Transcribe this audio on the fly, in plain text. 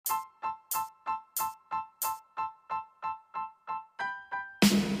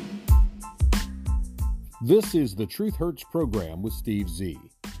This is the Truth Hurts program with Steve Z.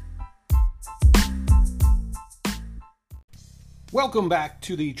 Welcome back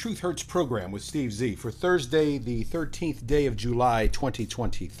to the Truth Hurts program with Steve Z for Thursday, the 13th day of July,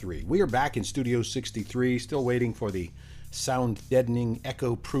 2023. We are back in Studio 63, still waiting for the sound deadening,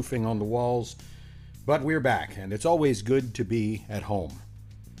 echo proofing on the walls, but we're back, and it's always good to be at home.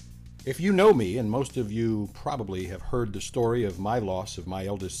 If you know me, and most of you probably have heard the story of my loss of my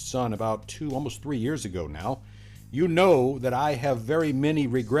eldest son about almost 3 years ago now, you know that I have very many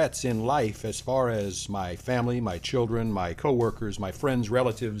regrets in life as far as my family, my children, my coworkers, my friends,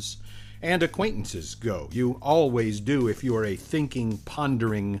 relatives, and acquaintances go. You always do if you are a thinking,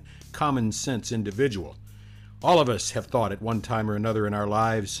 pondering, common sense individual. All of us have thought at one time or another in our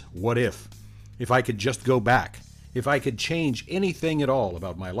lives, what if? If I could just go back. If I could change anything at all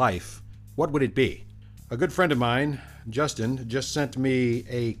about my life, what would it be? A good friend of mine, Justin, just sent me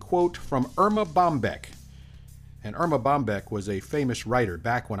a quote from Erma Bombeck. And Erma Bombeck was a famous writer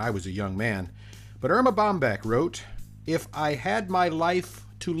back when I was a young man. But Erma Bombeck wrote, "If I had my life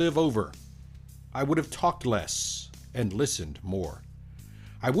to live over, I would have talked less and listened more.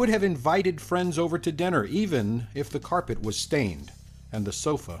 I would have invited friends over to dinner, even if the carpet was stained and the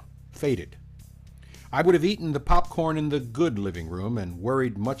sofa faded. I would have eaten the popcorn in the good living room and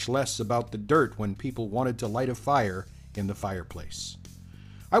worried much less about the dirt when people wanted to light a fire in the fireplace.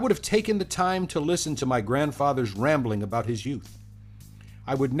 I would have taken the time to listen to my grandfather's rambling about his youth.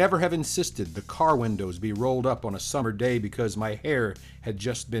 I would never have insisted the car windows be rolled up on a summer day because my hair had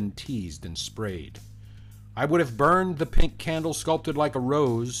just been teased and sprayed. I would have burned the pink candle sculpted like a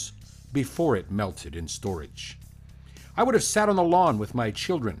rose before it melted in storage. I would have sat on the lawn with my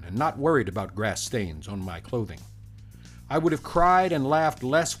children and not worried about grass stains on my clothing. I would have cried and laughed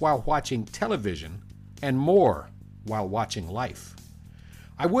less while watching television and more while watching life.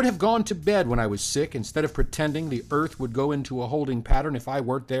 I would have gone to bed when I was sick instead of pretending the earth would go into a holding pattern if I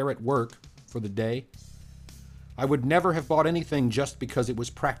weren't there at work for the day. I would never have bought anything just because it was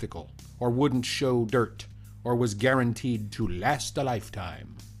practical or wouldn't show dirt or was guaranteed to last a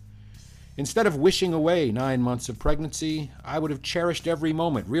lifetime. Instead of wishing away 9 months of pregnancy, I would have cherished every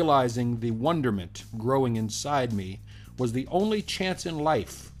moment, realizing the wonderment growing inside me was the only chance in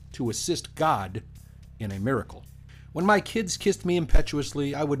life to assist God in a miracle. When my kids kissed me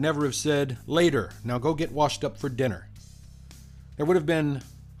impetuously, I would never have said, 'Later, now go get washed up for dinner.' There would have been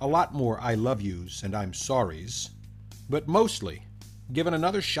a lot more 'I love yous' and 'I'm sorry's,' but mostly, given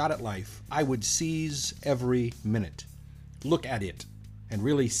another shot at life, I would seize every minute, look at it, and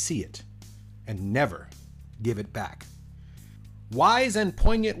really see it, and never give it back." Wise and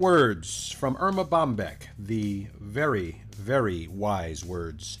poignant words from Erma Bombeck, the very, very wise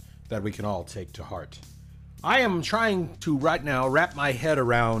words that we can all take to heart. I am trying to right now wrap my head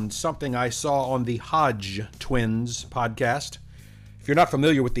around something I saw on the Hodge Twins podcast. If you're not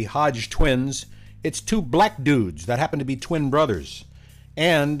familiar with the Hodge Twins, it's two black dudes that happen to be twin brothers,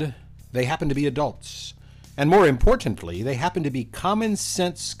 and they happen to be adults. And more importantly, they happen to be common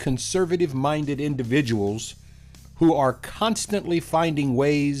sense, conservative-minded individuals who are constantly finding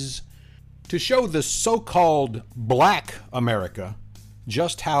ways to show the so-called black America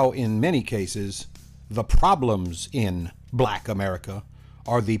just how, in many cases, the problems in black America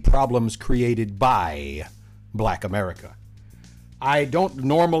are the problems created by black America. I don't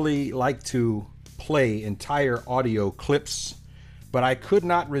normally like to play entire audio clips, but I could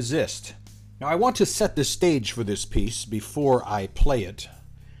not resist. Now, I want to set the stage for this piece before I play it.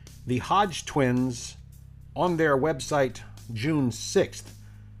 The Hodge Twins, on their website June 6th,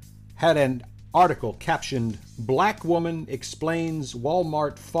 had an article captioned, "Black Woman Explains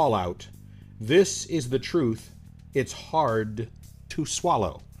Walmart Fallout. This is the truth. It's hard to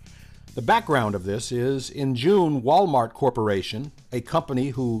swallow." The background of this is, in June, Walmart Corporation, a company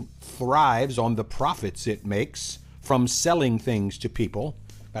who thrives on the profits it makes from selling things to people,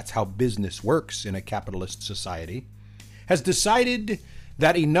 that's how business works in a capitalist society, has decided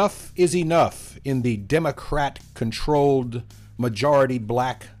that enough is enough in the Democrat-controlled majority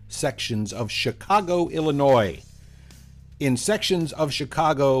black sections of Chicago, Illinois, in sections of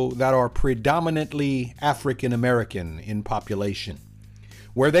Chicago that are predominantly African American in population,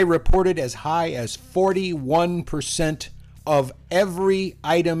 where they reported as high as 41% of every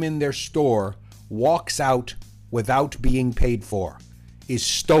item in their store walks out without being paid for, is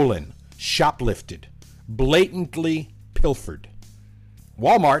stolen, shoplifted, blatantly pilfered.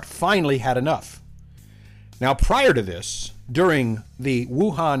 Walmart finally had enough. Now, prior to this, during the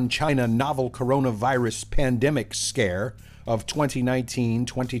Wuhan, China novel coronavirus pandemic scare of 2019,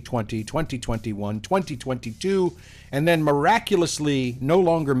 2020, 2021, 2022, and then miraculously no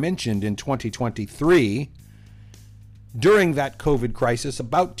longer mentioned in 2023. During that COVID crisis,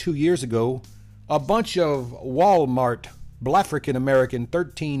 about 2 years ago, a bunch of Walmart African American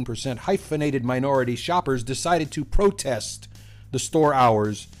 13% hyphenated minority shoppers decided to protest the store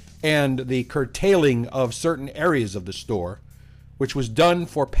hours and the curtailing of certain areas of the store, which was done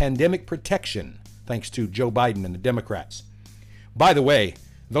for pandemic protection, thanks to Joe Biden and the Democrats. By the way,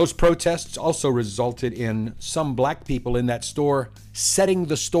 those protests also resulted in some black people in that store setting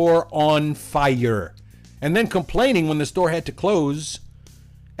the store on fire, and then complaining when the store had to close,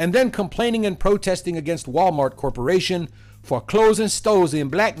 and then complaining and protesting against Walmart Corporation for closing stores in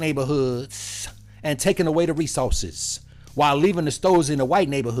black neighborhoods and taking away the resources while leaving the stores in the white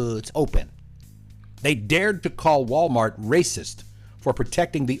neighborhoods open. They dared to call Walmart racist for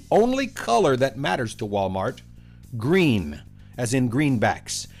protecting the only color that matters to Walmart, green, as in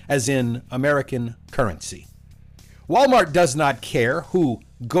greenbacks, as in American currency. Walmart does not care who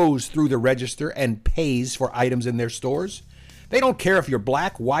goes through the register and pays for items in their stores. They don't care if you're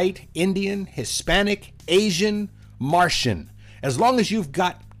black, white, Indian, Hispanic, Asian, Martian. As long as you've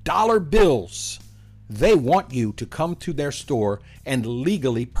got dollar bills, they want you to come to their store and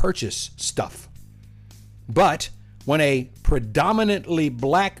legally purchase stuff. But when a predominantly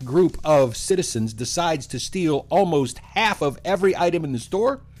black group of citizens decides to steal almost half of every item in the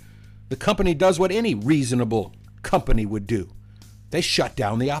store, the company does what any reasonable company would do. They shut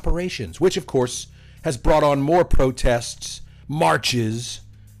down the operations, which of course has brought on more protests, marches,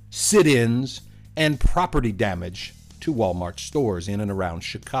 sit-ins, and property damage to Walmart stores in and around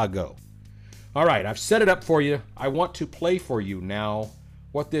Chicago. All right, I've set it up for you. I want to play for you now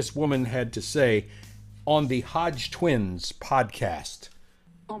what this woman had to say on the Hodge Twins podcast.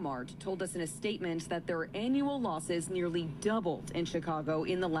 Walmart told us in a statement that their annual losses nearly doubled in Chicago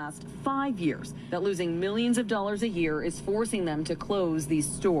in the last 5 years, that losing millions of dollars a year is forcing them to close these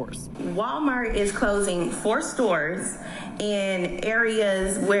stores. Walmart is closing 4 stores in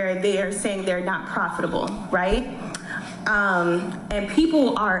areas where they are saying they're not profitable, right? And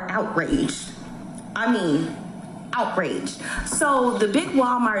people are outraged. I mean, outraged. So the big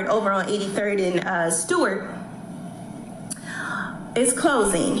Walmart over on 83rd and Stewart is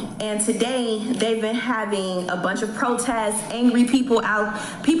closing, and today they've been having a bunch of protests, angry people out.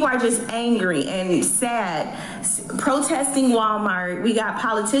 People are just angry and sad, protesting Walmart. We got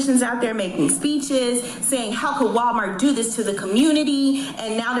politicians out there making speeches saying, how could Walmart do this to the community?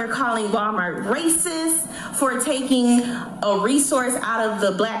 And now they're calling Walmart racist for taking a resource out of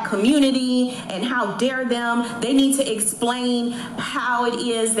the black community, and how dare them. They need to explain how it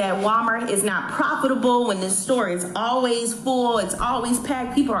is that Walmart is not profitable when this store is always full, it's always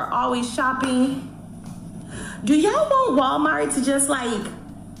packed, people are always shopping. Do y'all want Walmart to just like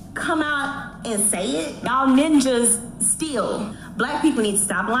come out and say it? Y'all ninjas steal. Black people need to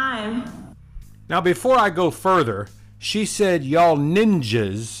stop lying. Now, before I go further, she said y'all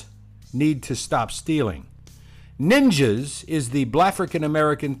ninjas need to stop stealing. Ninjas is the African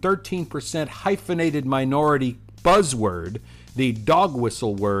American 13% hyphenated minority buzzword, the dog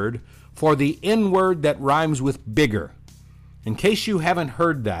whistle word for the N-word that rhymes with bigger. In case you haven't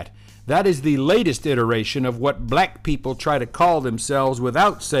heard that, that is the latest iteration of what black people try to call themselves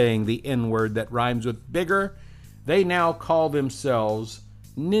without saying the N-word that rhymes with bigger. They now call themselves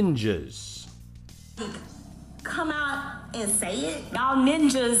ninjas. Come out and say it. Y'all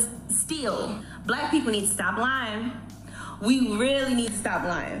ninjas steal. Black people need to stop lying. We really need to stop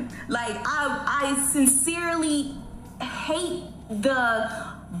lying. Like, I sincerely hate the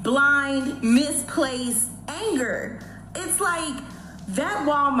blind, misplaced anger. It's like that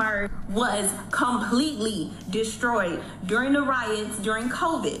Walmart was completely destroyed during the riots, during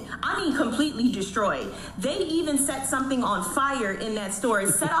COVID. I mean, completely destroyed. They even set something on fire in that store,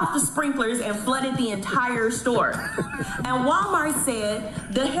 set off the sprinklers and flooded the entire store. And Walmart said,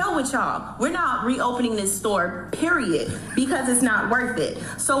 the hell with y'all. We're not reopening this store, period, because it's not worth it.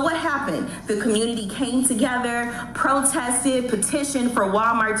 So what happened? The community came together, protested, petitioned for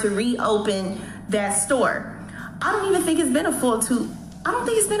Walmart to reopen that store. I don't even think it's been a full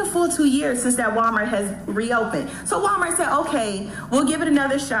 2 years since that Walmart has reopened. So Walmart said, okay, we'll give it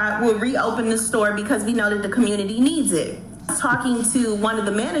another shot. We'll reopen the store because we know that the community needs it. I was talking to one of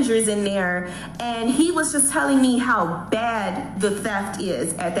the managers in there, and he was just telling me how bad the theft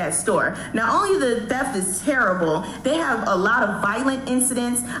is at that store. Not only the theft is terrible, they have a lot of violent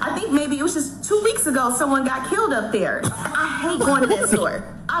incidents. I think maybe it was just 2 weeks ago someone got killed up there. I hate going to that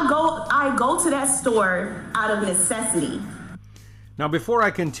store. I go to that store out of necessity. Now, before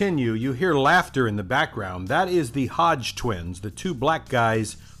I continue, you hear laughter in the background. That is the Hodge twins, the two black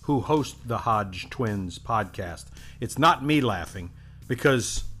guys who host the Hodge Twins podcast. It's not me laughing,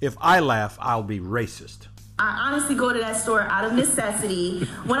 because if I laugh, I'll be racist. I honestly go to that store out of necessity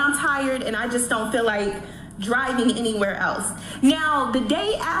when I'm tired and I just don't feel like driving anywhere else. Now, the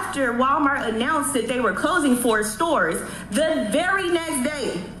day after Walmart announced that they were closing 4 stores, the very next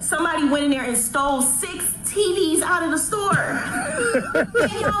day, somebody went in there and stole 6 TVs out of the store.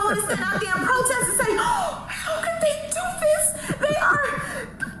 And y'all want to stand out there and protest and say, oh, how could they do this?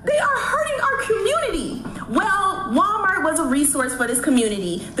 They are hurting our community. Well, Walmart was a resource for this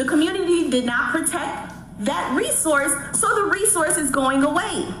community. The community did not protect that resource, so the resource is going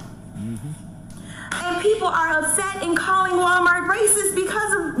away. And people are upset and calling Walmart racist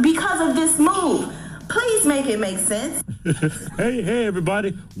because of this move. Please make it make sense. Hey,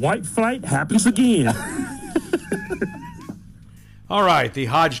 everybody. White flight happens again. All right, the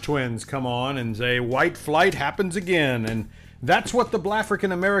Hodge twins come on and say, white flight happens again. And that's what the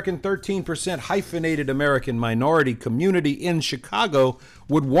Blafrican American 13% hyphenated American minority community in Chicago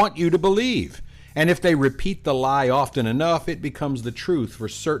would want you to believe. And if they repeat the lie often enough, it becomes the truth for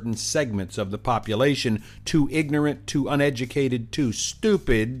certain segments of the population, too ignorant, too uneducated, too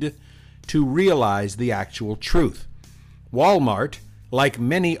stupid to realize the actual truth. Walmart, like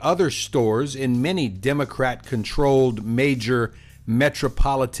many other stores in many Democrat-controlled major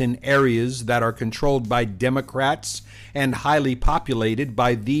metropolitan areas that are controlled by Democrats and highly populated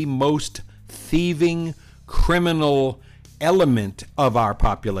by the most thieving, criminal element of our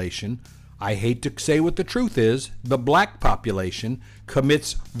population, I hate to say what the truth is, the black population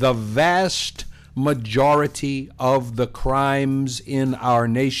commits the vast majority of the crimes in our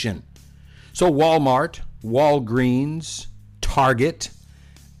nation. So Walmart, Walgreens, Target,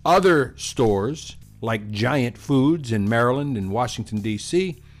 other stores like Giant Foods in Maryland and Washington,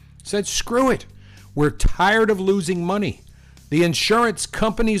 D.C., said, screw it. We're tired of losing money. The insurance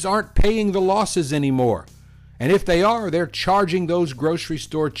companies aren't paying the losses anymore. And if they are, they're charging those grocery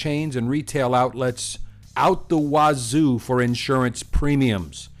store chains and retail outlets out the wazoo for insurance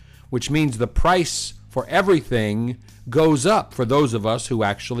premiums, which means the price for everything goes up for those of us who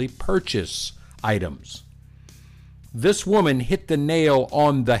actually purchase items. This woman hit the nail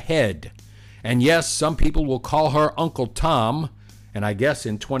on the head. And yes, some people will call her Uncle Tom, and I guess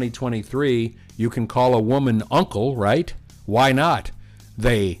in 2023 you can call a woman uncle, right? Why not?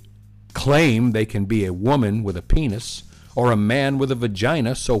 They claim they can be a woman with a penis or a man with a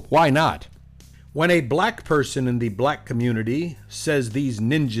vagina, so why not? When a black person in the black community says these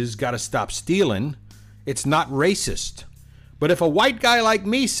ninjas gotta stop stealing, it's not racist. But if a white guy like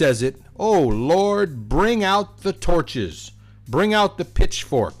me says it, oh Lord, bring out the torches, bring out the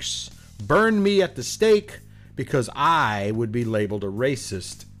pitchforks, burn me at the stake, because I would be labeled a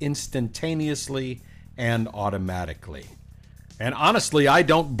racist instantaneously and automatically. And honestly, I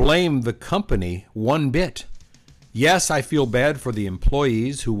don't blame the company one bit. Yes, I feel bad for the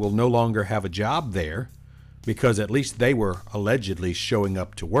employees who will no longer have a job there, because at least they were allegedly showing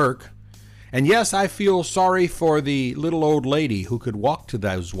up to work. And yes, I feel sorry for the little old lady who could walk to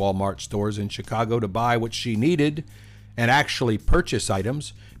those Walmart stores in Chicago to buy what she needed and actually purchase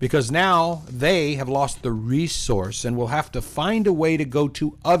items, because now they have lost the resource and will have to find a way to go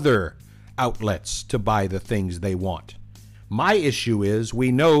to other outlets to buy the things they want. My issue is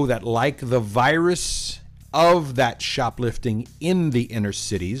we know that like the virus of that shoplifting in the inner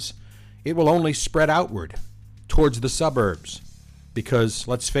cities, it will only spread outward towards the suburbs. Because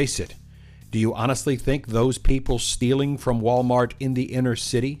let's face it, do you honestly think those people stealing from Walmart in the inner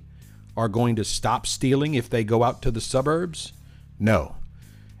city are going to stop stealing if they go out to the suburbs? No.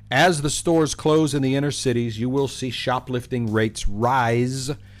 As the stores close in the inner cities, you will see shoplifting rates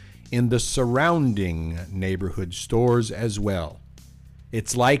rise in the surrounding neighborhood stores as well.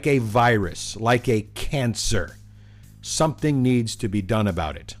 It's like a virus, like a cancer. Something needs to be done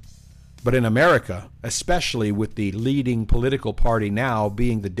about it. But in America, especially with the leading political party now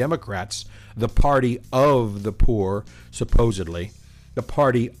being the Democrats, the party of the poor, supposedly, the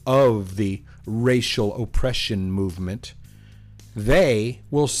party of the racial oppression movement, they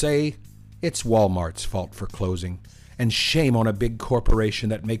will say it's Walmart's fault for closing. And shame on a big corporation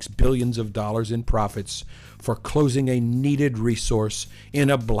that makes billions of dollars in profits for closing a needed resource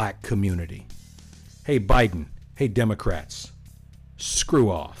in a black community. Hey, Biden. Hey, Democrats. Screw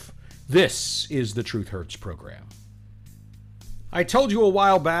off. This is the Truth Hurts program. I told you a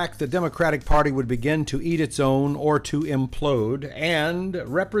while back the Democratic Party would begin to eat its own or to implode, and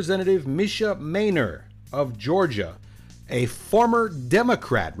Representative Mesha Mainor of Georgia, a former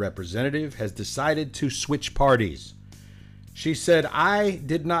Democrat representative, has decided to switch parties. She said, "I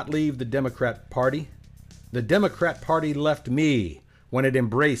did not leave the Democrat Party. The Democrat Party left me when it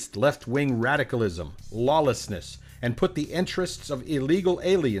embraced left-wing radicalism, lawlessness, and put the interests of illegal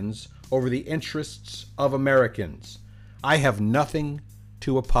aliens over the interests of Americans. I have nothing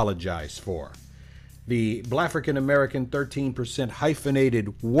to apologize for." The Blafrican American 13%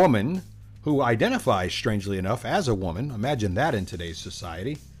 hyphenated woman, who identifies, strangely enough, as a woman, imagine that in today's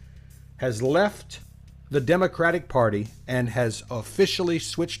society, has left the Democratic Party and has officially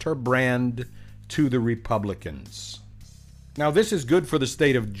switched her brand to the Republicans. Now, this is good for the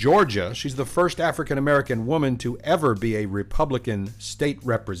state of Georgia. She's the first African American woman to ever be a Republican state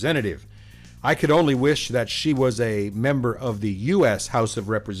representative. I could only wish that she was a member of the U.S. House of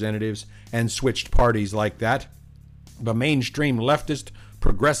Representatives and switched parties like that. The mainstream leftist,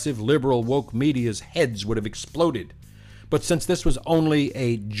 progressive, liberal, woke media's heads would have exploded. But since this was only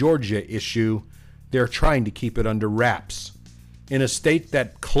a Georgia issue, they're trying to keep it under wraps. In a state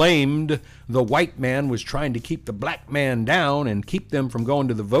that claimed the white man was trying to keep the black man down and keep them from going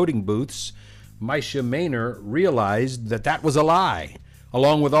to the voting booths, Misha Maynor realized that that was a lie,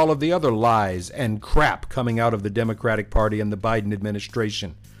 along with all of the other lies and crap coming out of the Democratic Party and the Biden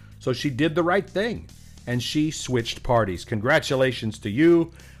administration. So she did the right thing, and she switched parties. Congratulations to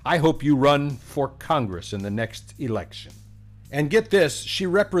you. I hope you run for Congress in the next election. And get this, she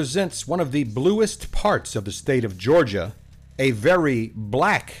represents one of the bluest parts of the state of Georgia, a very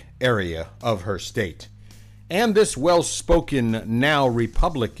black area of her state. And this well-spoken, now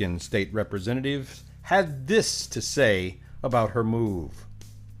Republican state representative had this to say about her move.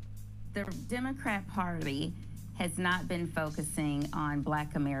 The Democrat Party has not been focusing on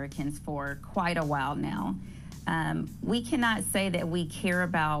Black Americans for quite a while now. We cannot say that we care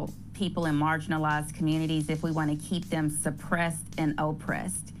about people in marginalized communities if we want to keep them suppressed and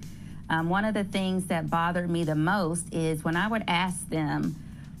oppressed. One of the things that bothered me the most is when I would ask them,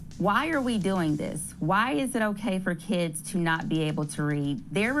 why are we doing this? Why is it okay for kids to not be able to read?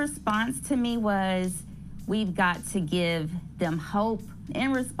 Their response to me was, we've got to give them hope.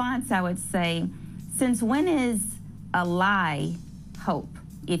 In response, I would say, since when is a lie hope?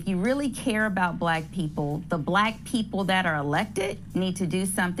 If you really care about black people, the black people that are elected need to do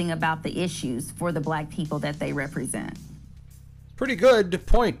something about the issues for the black people that they represent. Pretty good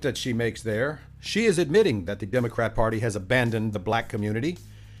point that she makes there. She is admitting that the Democrat Party has abandoned the black community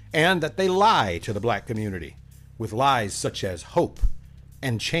and that they lie to the black community with lies such as hope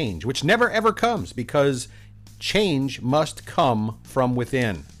and change, which never ever comes because change must come from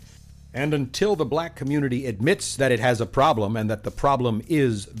within. And until the black community admits that it has a problem and that the problem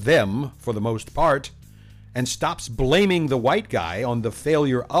is them for the most part, and stops blaming the white guy on the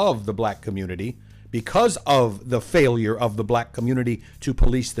failure of the black community because of the failure of the black community to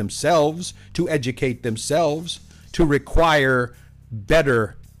police themselves, to educate themselves, to require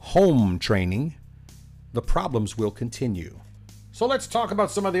better home training, the problems will continue. So let's talk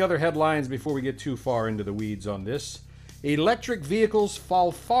about some of the other headlines before we get too far into the weeds on this. Electric vehicles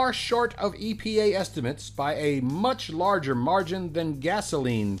fall far short of EPA estimates by a much larger margin than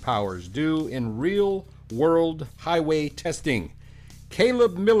gasoline powers do in real-world highway testing.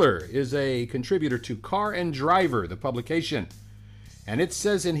 Caleb Miller is a contributor to Car and Driver, the publication, and it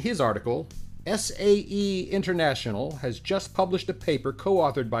says in his article, SAE International has just published a paper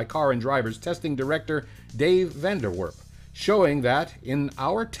co-authored by Car and Driver's testing director Dave Vanderwerp, showing that, in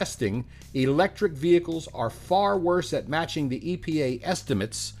our testing, electric vehicles are far worse at matching the EPA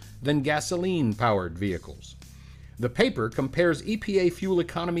estimates than gasoline-powered vehicles. The paper compares EPA fuel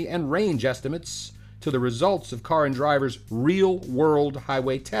economy and range estimates to the results of Car and Driver's real-world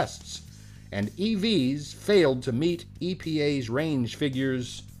highway tests, and EVs failed to meet EPA's range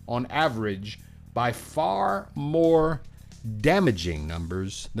figures on average by far more damaging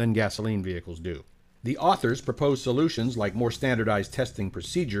numbers than gasoline vehicles do. The authors propose solutions like more standardized testing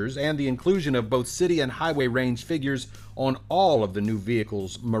procedures and the inclusion of both city and highway range figures on all of the new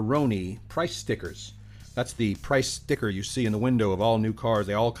vehicles' Maroni price stickers. That's the price sticker you see in the window of all new cars.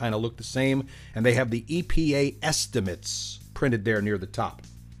 They all kind of look the same, and they have the EPA estimates printed there near the top.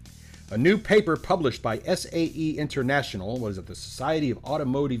 A new paper published by SAE International, the Society of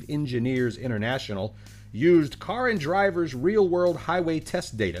Automotive Engineers International, used Car and Driver's real-world highway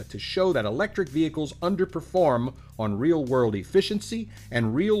test data to show that electric vehicles underperform on real-world efficiency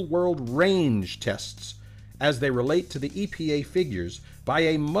and real-world range tests as they relate to the EPA figures by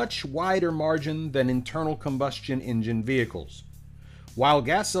a much wider margin than internal combustion engine vehicles. While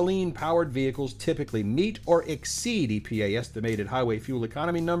gasoline-powered vehicles typically meet or exceed EPA estimated highway fuel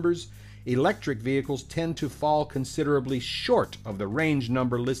economy numbers, electric vehicles tend to fall considerably short of the range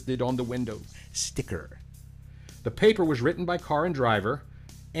number listed on the window sticker. The paper was written by Carr and Driver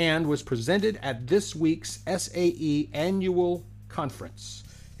and was presented at this week's SAE annual conference.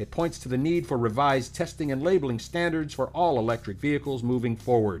 It points to the need for revised testing and labeling standards for all electric vehicles moving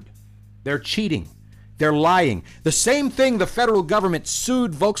forward. They're cheating. They're lying. The same thing the federal government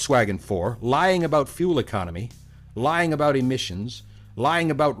sued Volkswagen for, lying about fuel economy, lying about emissions,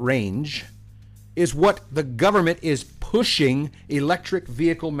 lying about range, is what the government is pushing electric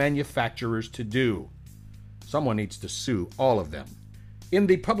vehicle manufacturers to do. Someone needs to sue all of them. In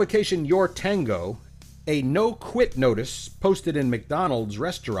the publication Your Tango, a no-quit notice posted in McDonald's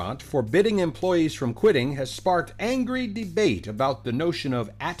restaurant forbidding employees from quitting has sparked angry debate about the notion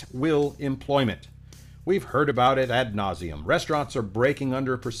of at-will employment. We've heard about it ad nauseum. Restaurants are breaking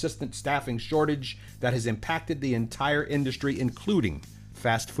under a persistent staffing shortage that has impacted the entire industry, including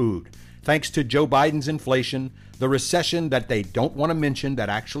fast food. Thanks to Joe Biden's inflation, the recession that they don't want to mention that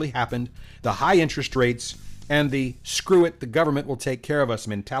actually happened, the high interest rates, and the screw it, the government will take care of us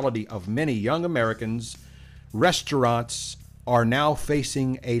mentality of many young Americans, restaurants are now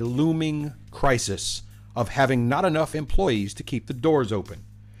facing a looming crisis of having not enough employees to keep the doors open.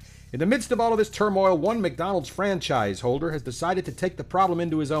 In the midst of all of this turmoil, one McDonald's franchise holder has decided to take the problem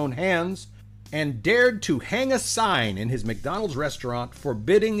into his own hands and dared to hang a sign in his McDonald's restaurant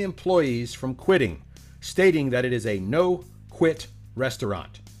forbidding employees from quitting, stating that it is a no-quit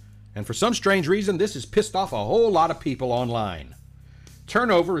restaurant. And for some strange reason, this has pissed off a whole lot of people online.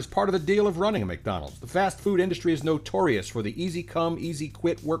 Turnover is part of the deal of running a McDonald's. The fast food industry is notorious for the easy come, easy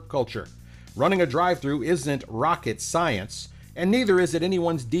quit work culture. Running a drive-thru isn't rocket science, and neither is it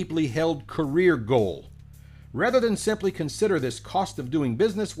anyone's deeply held career goal. Rather than simply consider this cost of doing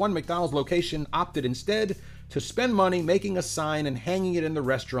business, one McDonald's location opted instead to spend money making a sign and hanging it in the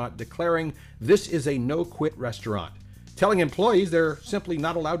restaurant declaring this is a no-quit restaurant, telling employees they're simply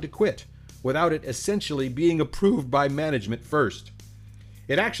not allowed to quit without it essentially being approved by management first.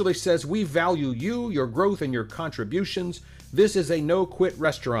 It actually says, we value you, your growth, and your contributions. This is a no-quit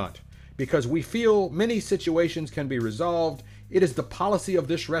restaurant because we feel many situations can be resolved. It is the policy of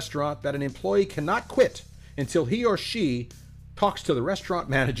this restaurant that an employee cannot quit until he or she talks to the restaurant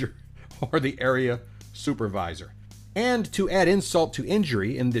manager or the area supervisor. And to add insult to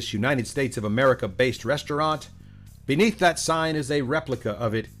injury, in this United States of America-based restaurant, beneath that sign is a replica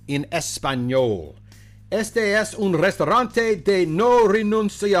of it in Espanol. Este es un restaurante de no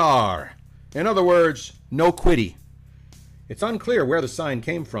renunciar. In other words, no quitty. It's unclear where the sign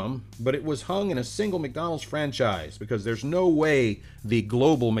came from, but it was hung in a single McDonald's franchise because there's no way the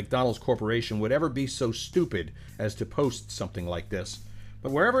global McDonald's Corporation would ever be so stupid as to post something like this.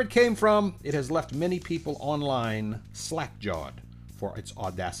 But wherever it came from, it has left many people online slack-jawed for its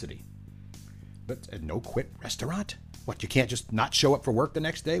audacity. But a no-quit restaurant? What, you can't just not show up for work the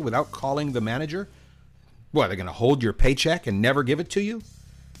next day without calling the manager? What, they're going to hold your paycheck and never give it to you?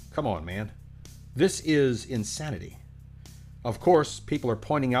 Come on, man. This is insanity. Of course, people are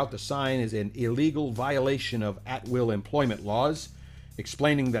pointing out the sign is an illegal violation of at-will employment laws,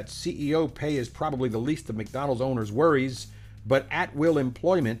 explaining that CEO pay is probably the least of McDonald's owners' worries, but at-will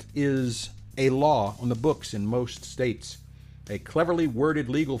employment is a law on the books in most states. A cleverly worded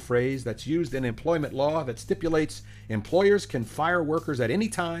legal phrase that's used in employment law that stipulates employers can fire workers at any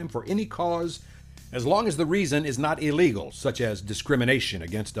time for any cause as long as the reason is not illegal, such as discrimination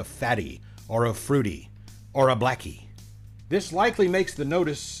against a fatty or a fruity or a blackie. This likely makes the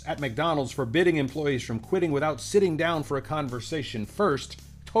notice at McDonald's forbidding employees from quitting without sitting down for a conversation first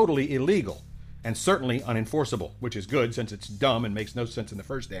totally illegal and certainly unenforceable, which is good since it's dumb and makes no sense in the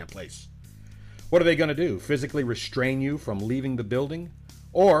first damn place. What are they going to do? Physically restrain you from leaving the building?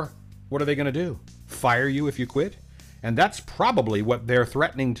 Or what are they going to do? Fire you if you quit? And that's probably what they're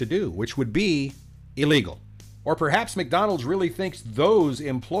threatening to do, which would be illegal. Or perhaps McDonald's really thinks those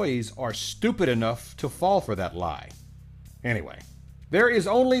employees are stupid enough to fall for that lie. Anyway, there is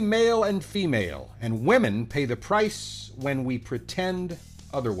only male and female, and women pay the price when we pretend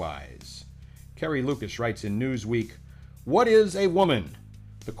otherwise. Kerry Lucas writes in Newsweek, "What is a woman?"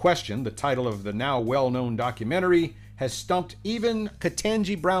 The question, the title of the now well-known documentary, has stumped even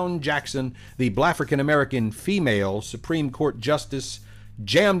Ketanji Brown Jackson, the Black-American female Supreme Court Justice,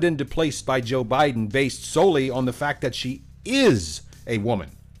 jammed into place by Joe Biden based solely on the fact that she is a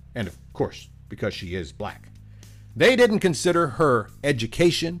woman, and of course, because she is black. They didn't consider her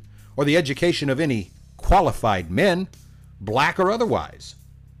education or the education of any qualified men, black or otherwise.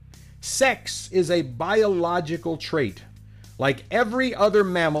 Sex is a biological trait. Like every other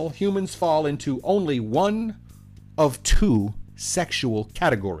mammal, humans fall into only one of two sexual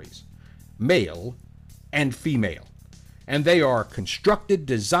categories, male and female. and they are constructed,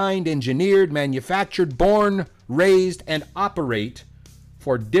 designed, engineered, manufactured, born, raised, and operate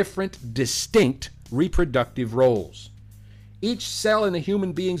for different, distinct reproductive roles. Each cell in a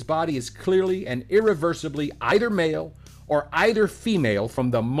human being's body is clearly and irreversibly either male or either female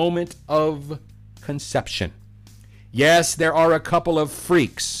from the moment of conception. Yes, there are a couple of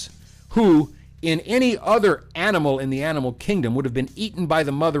freaks who, in any other animal in the animal kingdom, would have been eaten by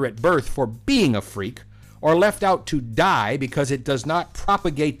the mother at birth for being a freak, or left out to die because it does not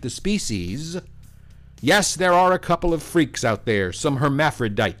propagate the species. Yes, there are a couple of freaks out there, some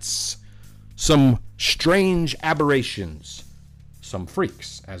hermaphrodites, some strange aberrations, some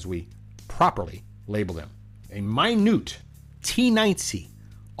freaks, as we properly label them. A minute, teensy,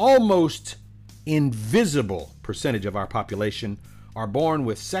 almost invisible percentage of our population are born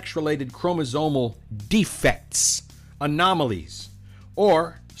with sex-related chromosomal defects, anomalies,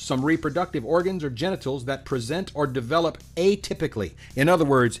 or some reproductive organs or genitals that present or develop atypically. In other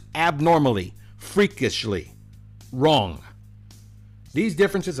words, abnormally, freakishly, wrong. These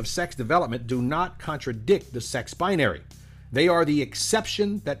differences of sex development do not contradict the sex binary. They are the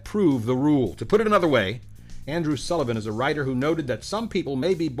exception that prove the rule. To put it another way, Andrew Sullivan is a writer who noted that some people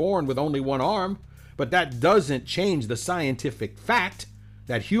may be born with only one arm, but that doesn't change the scientific fact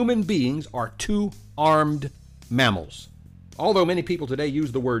that human beings are two-armed mammals. Although many people today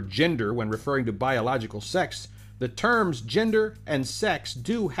use the word gender when referring to biological sex, the terms gender and sex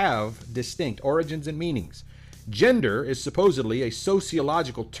do have distinct origins and meanings. Gender is supposedly a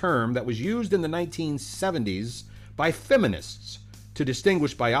sociological term that was used in the 1970s by feminists to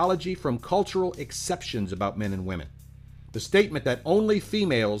distinguish biology from cultural exceptions about men and women. The statement that only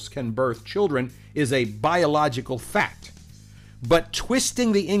females can birth children is a biological fact. But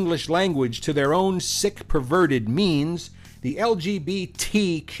twisting the English language to their own sick, perverted means, the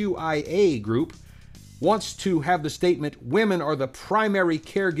LGBTQIA group wants to have the statement, women are the primary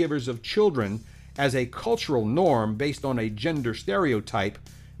caregivers of children, as a cultural norm based on a gender stereotype,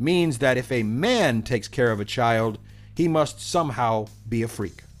 means that if a man takes care of a child, he must somehow be a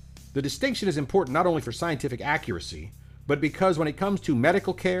freak. The distinction is important not only for scientific accuracy, but because when it comes to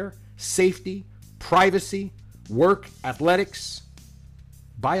medical care, safety, privacy, work, athletics,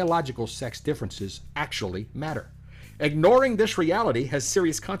 biological sex differences actually matter. Ignoring this reality has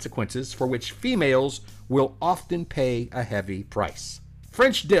serious consequences for which females will often pay a heavy price.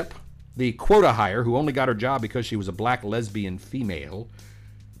 French Dip, the quota hire who only got her job because she was a black lesbian female,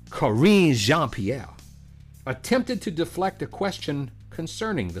 Corinne Jean-Pierre, attempted to deflect a question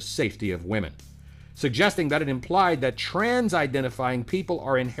concerning the safety of women, suggesting that it implied that trans-identifying people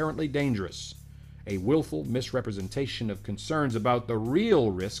are inherently dangerous, a willful misrepresentation of concerns about the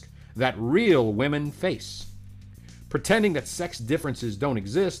real risk that real women face. Pretending that sex differences don't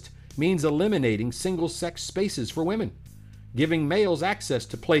exist means eliminating single-sex spaces for women, giving males access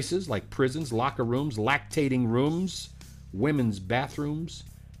to places like prisons, locker rooms, lactating rooms, women's bathrooms,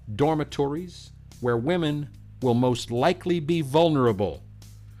 dormitories, where women will most likely be vulnerable.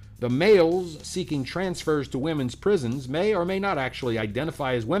 The males seeking transfers to women's prisons may or may not actually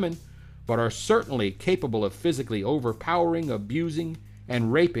identify as women, but are certainly capable of physically overpowering, abusing,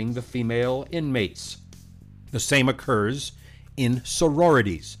 and raping the female inmates. The same occurs in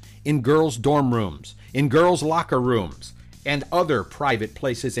sororities, in girls' dorm rooms, in girls' locker rooms, and other private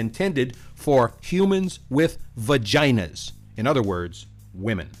places intended for humans with vaginas. In other words,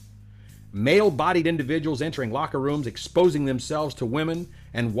 women. Male-bodied individuals entering locker rooms, exposing themselves to women,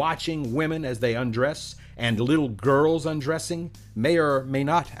 and watching women as they undress, and little girls undressing, may or may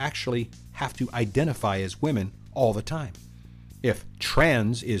not actually have to identify as women all the time. If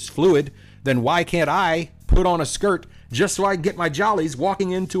trans is fluid, then why can't I put on a skirt just so I can get my jollies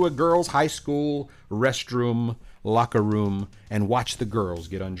walking into a girls' high school restroom, locker room, and watch the girls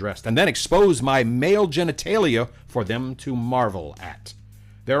get undressed, and then expose my male genitalia for them to marvel at?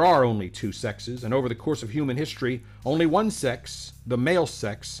 There are only two sexes, and over the course of human history, only one sex, the male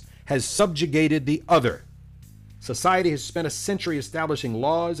sex, has subjugated the other. Society has spent a century establishing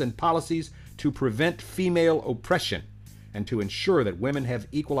laws and policies to prevent female oppression and to ensure that women have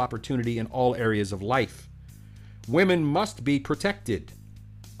equal opportunity in all areas of life. Women must be protected.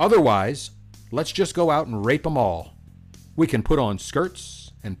 Otherwise, let's just go out and rape them all. We can put on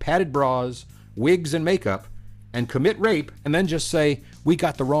skirts and padded bras, wigs and makeup, and commit rape, and then just say, we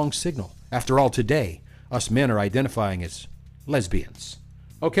got the wrong signal. After all, today, us men are identifying as lesbians.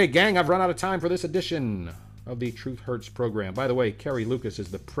 Okay, gang, I've run out of time for this edition of the Truth Hurts program. By the way, Carrie Lucas is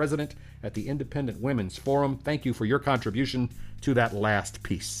the president at the Independent Women's Forum. Thank you for your contribution to that last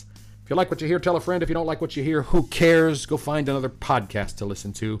piece. If you like what you hear, tell a friend. If you don't like what you hear, who cares? Go find another podcast to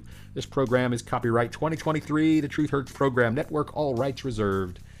listen to. This program is copyright 2023, the Truth Hurts Program Network, all rights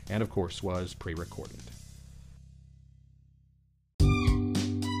reserved, and of course was pre-recorded.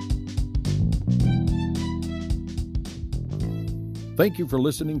 Thank you for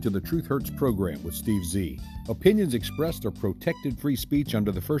listening to the Truth Hurts Program with Steve Z. Opinions expressed are protected free speech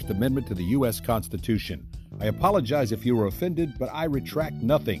under the First Amendment to the U.S. Constitution. I apologize if you were offended, but I retract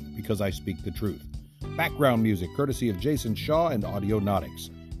nothing because I speak the truth. Background music courtesy of Jason Shaw and Audionautics.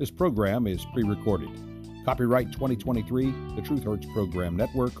 This program is pre-recorded. Copyright 2023, the Truth Hurts Program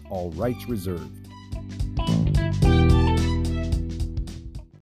Network, all rights reserved.